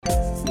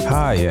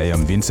Hi, I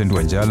am Vincent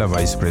Wanjala,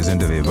 Vice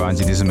President of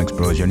Evangelism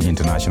Explosion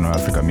International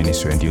Africa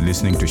Ministry, and you're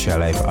listening to Share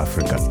Life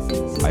Africa.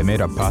 I met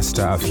a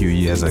pastor a few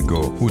years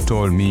ago who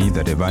told me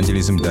that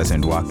evangelism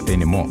doesn't work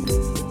anymore.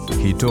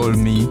 He told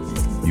me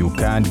you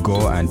can't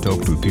go and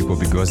talk to people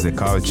because the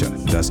culture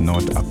does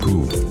not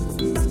approve.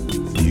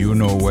 Do you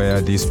know where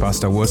this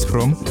pastor was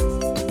from?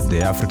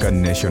 The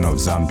African nation of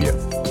Zambia.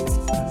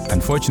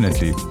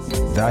 Unfortunately,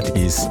 that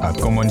is a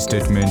common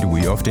statement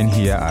we often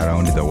hear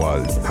around the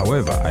world.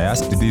 However, I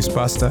asked this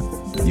pastor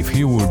if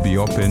he would be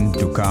open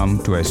to come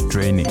to a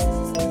training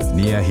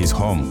near his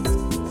home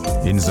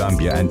in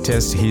Zambia and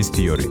test his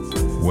theory.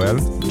 Well,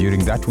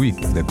 during that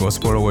week, the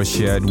gospel was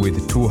shared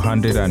with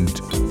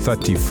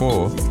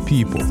 234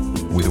 people,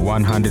 with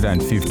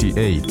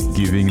 158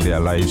 giving their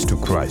lives to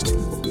Christ.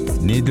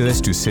 Needless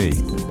to say,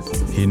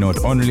 he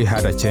not only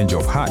had a change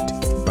of heart,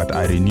 but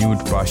a renewed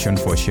passion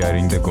for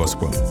sharing the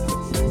gospel.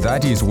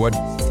 That is what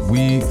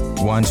we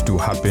want to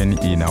happen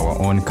in our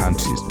own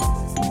countries.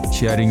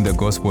 Sharing the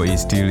gospel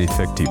is still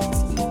effective.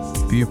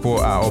 People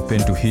are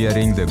open to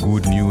hearing the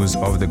good news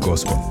of the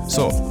gospel.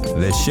 So,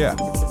 let's share.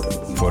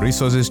 For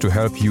resources to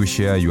help you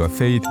share your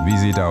faith,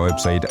 visit our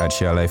website at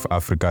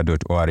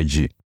sharelifeafrica.org.